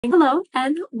Hello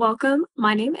and welcome.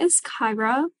 My name is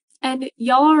Kyra, and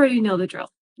y'all already know the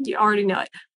drill. You already know it.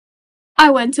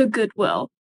 I went to Goodwill.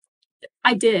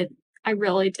 I did. I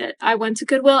really did. I went to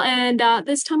Goodwill, and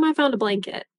this time I found a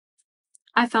blanket.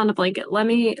 I found a blanket. Let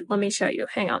me show you.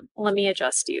 Hang on. Let me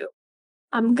adjust you.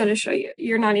 I'm gonna show you.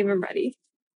 You're not even ready.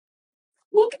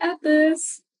 Look at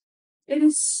this. It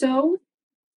is so.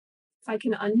 If I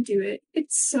can undo it,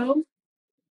 it's so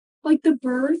like the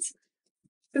birds,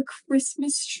 the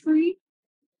Christmas tree.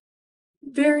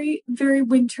 Very, very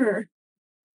winter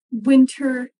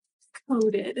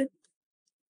coated.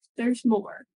 There's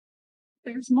more.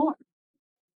 There's more.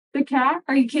 The cat?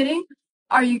 Are you kidding?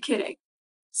 Are you kidding?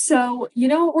 So, you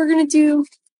know what we're gonna do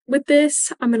with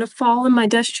this? I'm gonna fall in my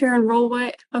desk chair and roll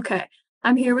away. Okay,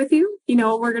 I'm here with you. You know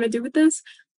what we're gonna do with this?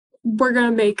 We're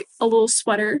gonna make a little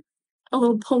sweater, a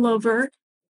little pullover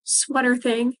sweater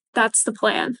thing. That's the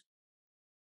plan.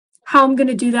 How I'm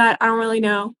gonna do that, I don't really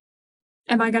know.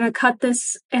 Am I gonna cut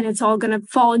this and it's all gonna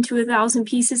fall into 1,000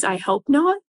 pieces? I hope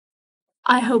not.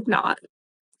 I hope not.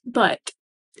 But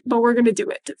we're gonna do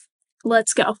it.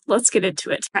 Let's go. Let's get into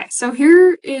it. Okay, so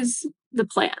here is the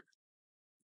plan.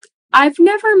 I've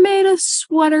never made a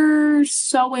sweater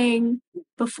sewing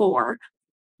before,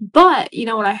 but you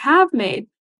know what I have made?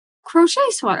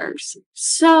 Crochet sweaters.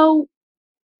 So,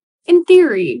 in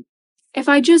theory, if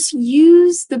I just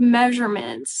use the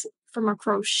measurements from a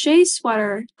crochet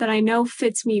sweater that I know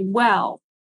fits me well,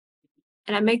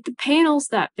 and I make the panels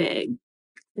that big,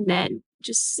 and then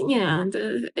just,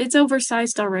 it's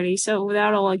oversized already, so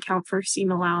that'll account for seam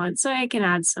allowance. So I can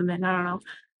add some in, I don't know.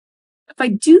 If I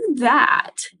do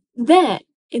that, then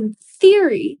in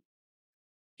theory,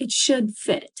 it should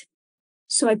fit.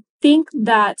 So I think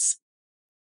that's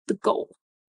the goal.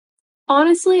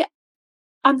 Honestly,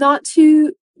 I'm not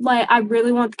too, I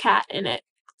really want the cat in it.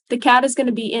 The cat is going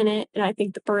to be in it, and I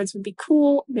think the birds would be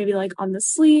cool, maybe like on the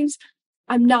sleeves.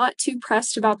 I'm not too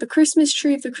pressed about the Christmas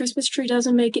tree if the Christmas tree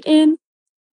doesn't make it in.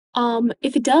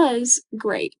 If it does,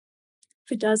 great.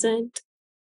 If it doesn't,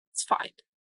 it's fine.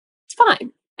 It's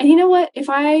fine. And you know what? If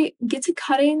I get to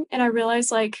cutting and I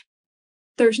realize,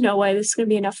 there's no way this is going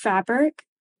to be enough fabric,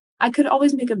 I could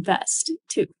always make a vest,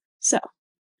 too. So,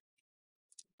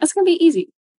 that's going to be easy.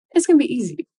 It's going to be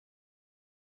easy.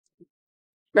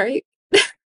 Right?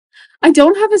 I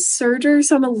don't have a serger,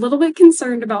 so I'm a little bit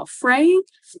concerned about fraying,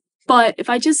 but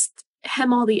if I just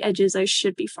hem all the edges, I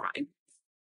should be fine.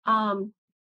 I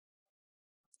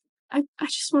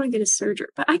just want to get a serger,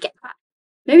 but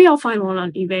maybe I'll find one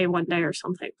on eBay one day or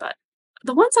something, but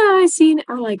the ones that I've seen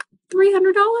are like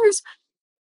 $300.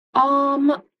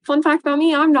 Fun fact about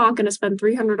me, I'm not gonna spend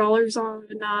 $300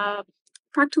 on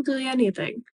practically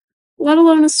anything, let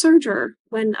alone a serger,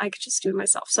 when I could just do it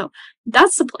myself. So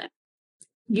that's the plan.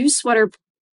 Use sweater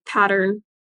pattern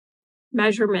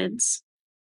measurements,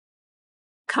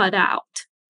 cut out,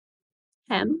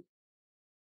 hem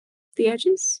the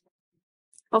edges.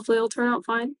 Hopefully it'll turn out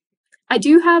fine. I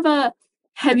do have a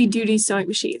heavy duty sewing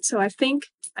machine, so I think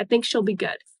she'll be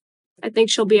good. I think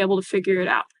she'll be able to figure it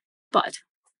out. But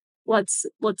let's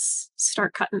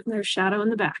start cutting. There's Shadow in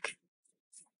the back.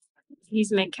 He's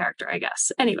the main character, I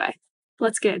guess. Anyway,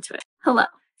 let's get into it. Hello.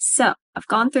 So I've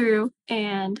gone through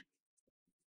and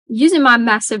using my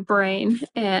massive brain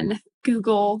and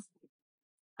Google,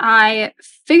 I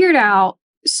figured out,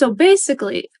 so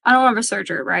basically, I don't have a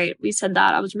serger, right? We said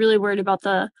that. I was really worried about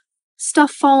the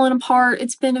stuff falling apart.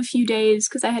 It's been a few days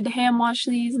because I had to hand wash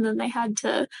these and then they had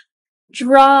to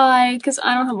dry because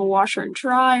I don't have a washer and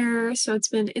dryer. So it's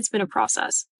been a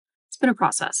process. It's been a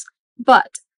process.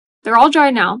 But they're all dry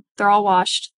now. They're all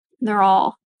washed. They're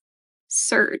all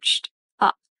serged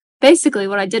up. Basically,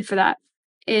 what I did for that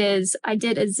is I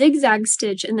did a zigzag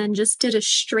stitch and then just did a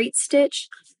straight stitch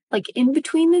in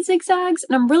between the zigzags,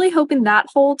 and I'm really hoping that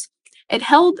holds. It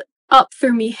held up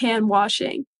through me hand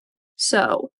washing,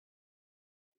 so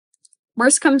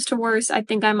worst comes to worst, I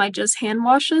think I might just hand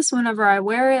wash this whenever I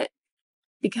wear it,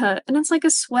 and it's like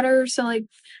a sweater, so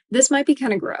this might be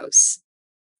kind of gross.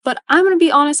 But I'm gonna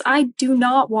be honest, I do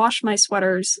not wash my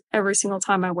sweaters every single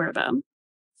time I wear them.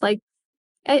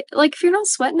 If you're not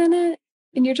sweating in it,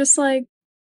 and you're just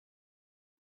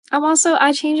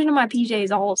I change into my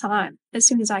PJs all the time, as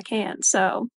soon as I can,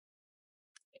 so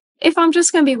if I'm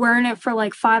just gonna be wearing it for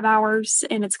 5 hours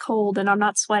and it's cold and I'm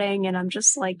not sweating and I'm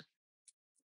just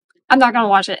I'm not gonna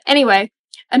wash it. Anyway,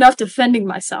 enough defending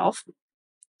myself.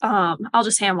 I'll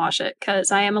just hand wash it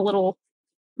because I am a little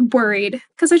worried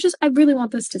because I really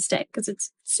want this to stay because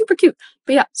it's super cute.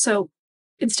 But yeah, so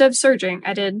instead of serging,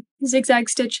 I did zigzag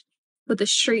stitch with a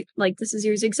straight, this is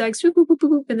your zigzag, swoop, boop, boop, boop,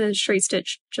 boop, and then a straight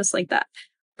stitch, just like that.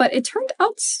 but it turned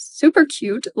out super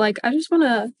cute. Like, I just want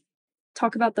to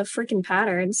talk about the freaking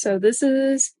pattern. So this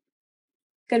is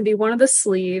gonna be one of the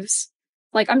sleeves.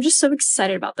 Like, I'm just so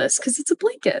excited about this because it's a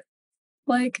blanket.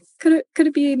 Like, could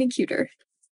it be any cuter?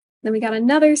 Then we got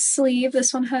another sleeve.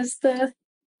 This one has the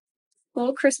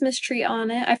little Christmas tree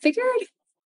on it. I figured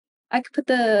I could put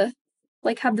the,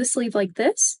 like, have the sleeve like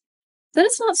this. Then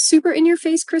it's not super in your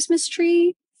face Christmas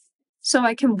tree, so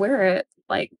I can wear it.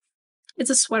 Like, it's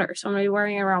a sweater, so I'm gonna be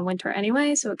wearing it around winter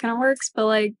anyway, so it kind of works. But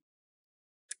like,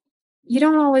 you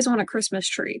don't always want a Christmas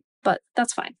tree, but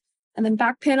that's fine. And then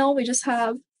back panel, we just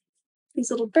have these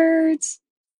little birds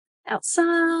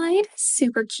outside.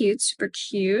 Super cute, super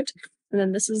cute. And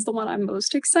then this is the one I'm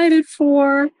most excited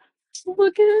for.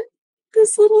 Look at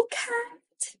this little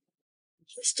cat.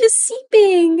 He's just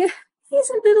seeping. He's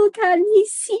a little cat and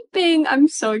he's seeping. I'm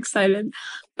so excited.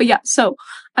 But yeah, so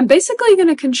I'm basically going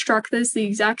to construct this the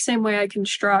exact same way I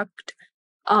construct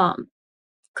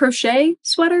crochet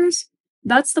sweaters.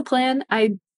 That's the plan.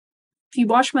 If you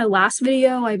watched my last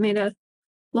video, I made a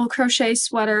little crochet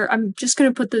sweater. I'm just going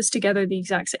to put this together the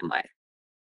exact same way.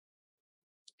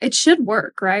 It should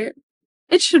work, right?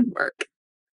 It should work.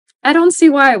 I don't see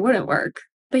why it wouldn't work.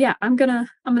 But yeah, I'm gonna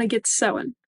get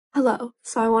sewing. Hello.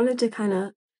 So I wanted to kind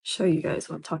of show you guys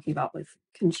what I'm talking about with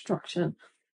construction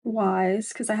wise,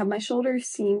 because I have my shoulders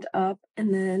seamed up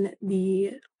and then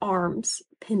the arms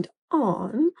pinned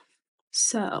on.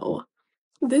 So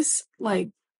this,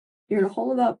 like, you're gonna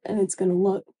hold it up and it's gonna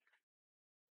look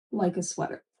like a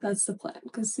sweater. That's the plan.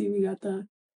 Because see, we got the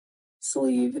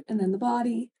sleeve and then the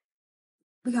body.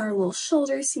 We got our little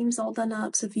shoulder seams all done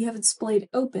up, so if you have it splayed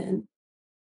open,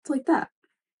 it's like that.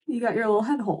 You got your little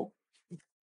head hole.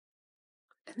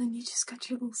 And then you just got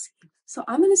your little seam. So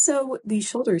I'm gonna sew these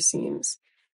shoulder seams.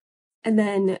 And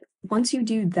then once you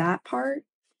do that part,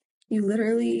 you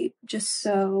literally just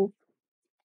sew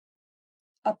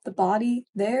up the body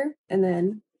there, and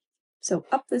then sew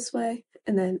up this way,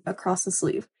 and then across the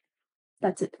sleeve.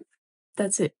 That's it.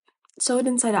 That's it. Sew it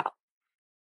inside out.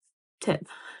 Tip.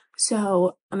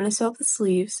 So I'm gonna sew up the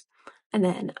sleeves, and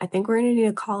then I think we're gonna need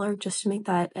a collar just to make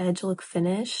that edge look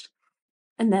finished.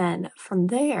 And then from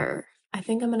there, I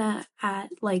think I'm gonna add,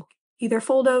 like, either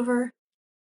fold over,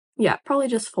 yeah, probably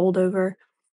just fold over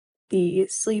the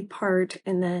sleeve part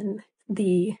and then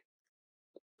the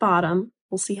bottom.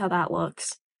 We'll see how that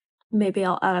looks. Maybe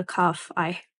I'll add a cuff.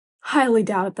 I highly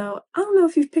doubt it though. I don't know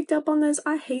if you've picked up on this.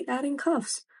 I hate adding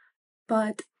cuffs,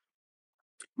 but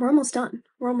we're almost done.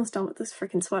 We're almost done with this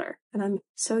freaking sweater. And I'm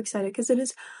so excited because it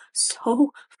is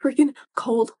so freaking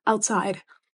cold outside.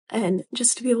 And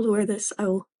just to be able to wear this, I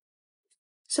will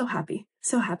so happy.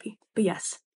 So happy. But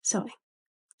yes, sewing.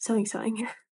 Sewing, sewing.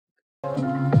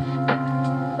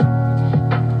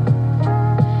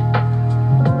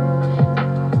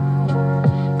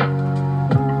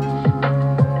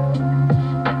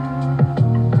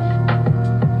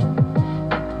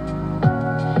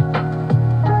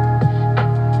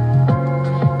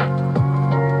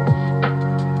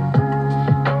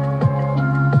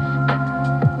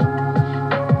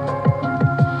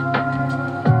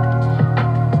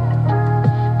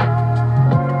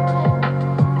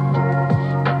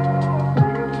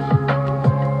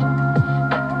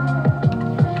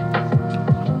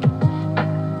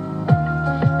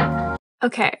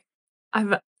 Okay,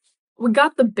 we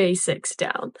got the basics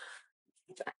down.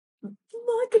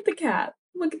 Look at the cat.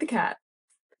 Look at the cat.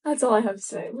 That's all I have to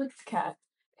say. Look at the cat.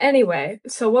 Anyway,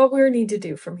 so what we need to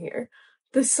do from here.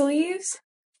 The sleeves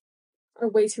are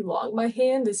way too long. My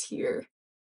hand is here.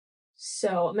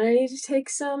 So I'm gonna need to take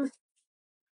some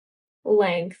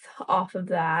length off of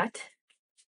that.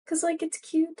 Cause like it's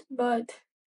cute, but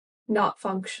not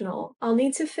functional. I'll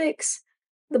need to fix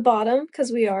the bottom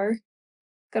because we are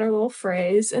got our little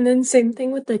phrase. And then same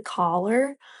thing with the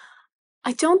collar.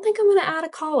 I don't think I'm gonna add a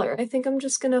collar. I think I'm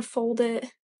just gonna fold it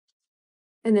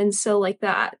and then sew like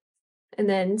that. And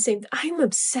then I'm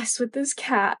obsessed with this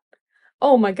cat.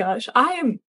 Oh my gosh,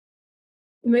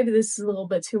 maybe this is a little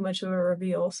bit too much of a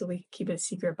reveal so we can keep it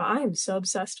secret, but I am so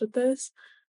obsessed with this.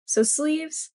 So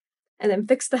sleeves, and then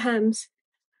fix the hems,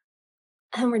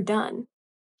 and then we're done.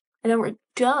 And then we're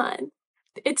done.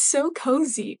 It's so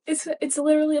cozy. It's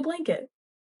literally a blanket.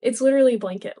 It's literally a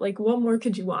blanket. Like, what more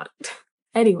could you want?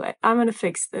 Anyway, I'm gonna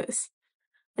fix this.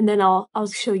 And then I'll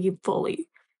show you fully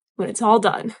when it's all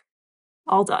done.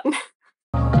 All done.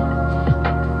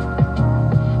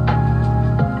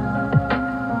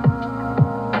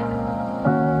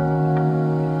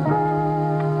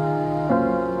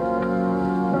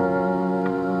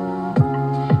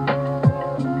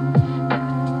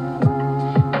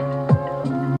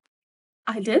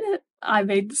 I did it. I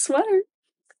made the sweater.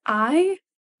 I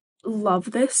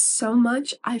love this so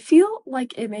much. I feel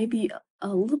like it may be a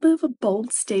little bit of a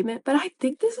bold statement, but I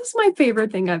think this is my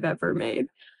favorite thing I've ever made.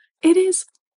 It is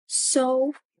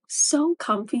so, so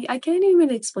comfy. I can't even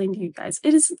explain to you guys.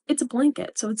 It's a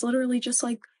blanket, so it's literally just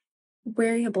like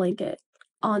wearing a blanket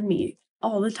on me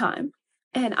all the time.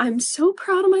 And I'm so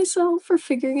proud of myself for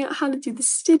figuring out how to do the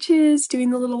stitches,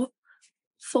 doing the little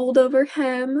fold over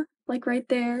hem, like right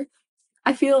there.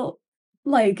 I feel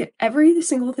like every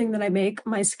single thing that I make,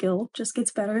 my skill just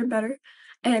gets better and better.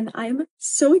 And I'm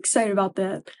so excited about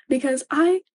that because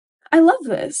I love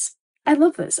this. I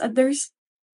love this.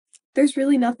 There's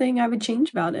really nothing I would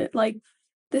change about it. Like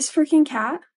this freaking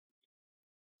cat.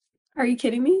 Are you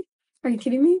kidding me? Are you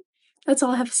kidding me? That's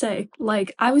all I have to say.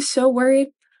 Like I was so worried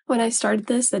when I started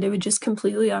this that it would just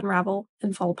completely unravel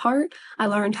and fall apart. I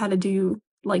learned how to do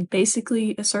like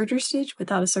basically a serger stitch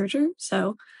without a serger.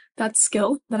 So that's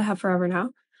skill that I have forever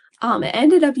now. It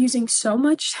ended up using so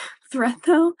much thread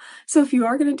though. So if you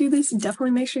are gonna do this,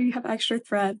 definitely make sure you have extra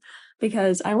thread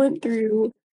because I went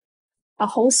through a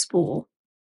whole spool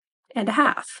and a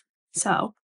half.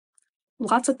 So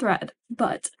lots of thread,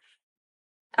 but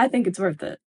I think it's worth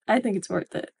it. I think it's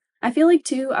worth it. I feel like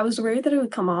too, I was worried that it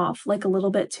would come off like a little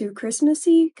bit too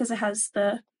Christmassy because it has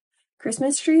the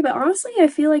Christmas tree, but honestly, I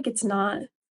feel like it's not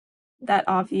that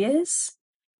obvious.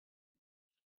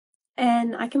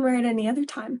 And I can wear it any other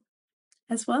time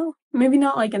as well. Maybe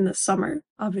not like in the summer,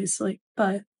 obviously,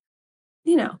 but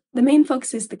you know, the main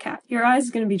focus is the cat. Your eyes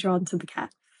are going to be drawn to the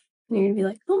cat. And you're going to be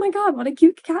like, oh my god, what a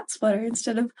cute cat sweater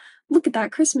instead of look at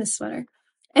that Christmas sweater.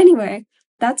 Anyway,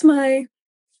 that's my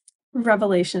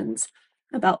revelations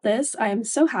about this. I am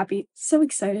so happy, so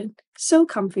excited, so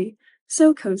comfy,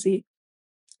 so cozy.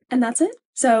 And that's it.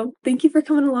 So thank you for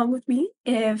coming along with me.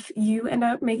 If you end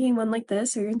up making one like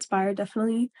this or you're inspired,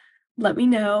 definitely let me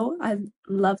know. I'd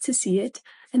love to see it.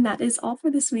 And that is all for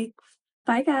this week.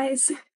 Bye, guys.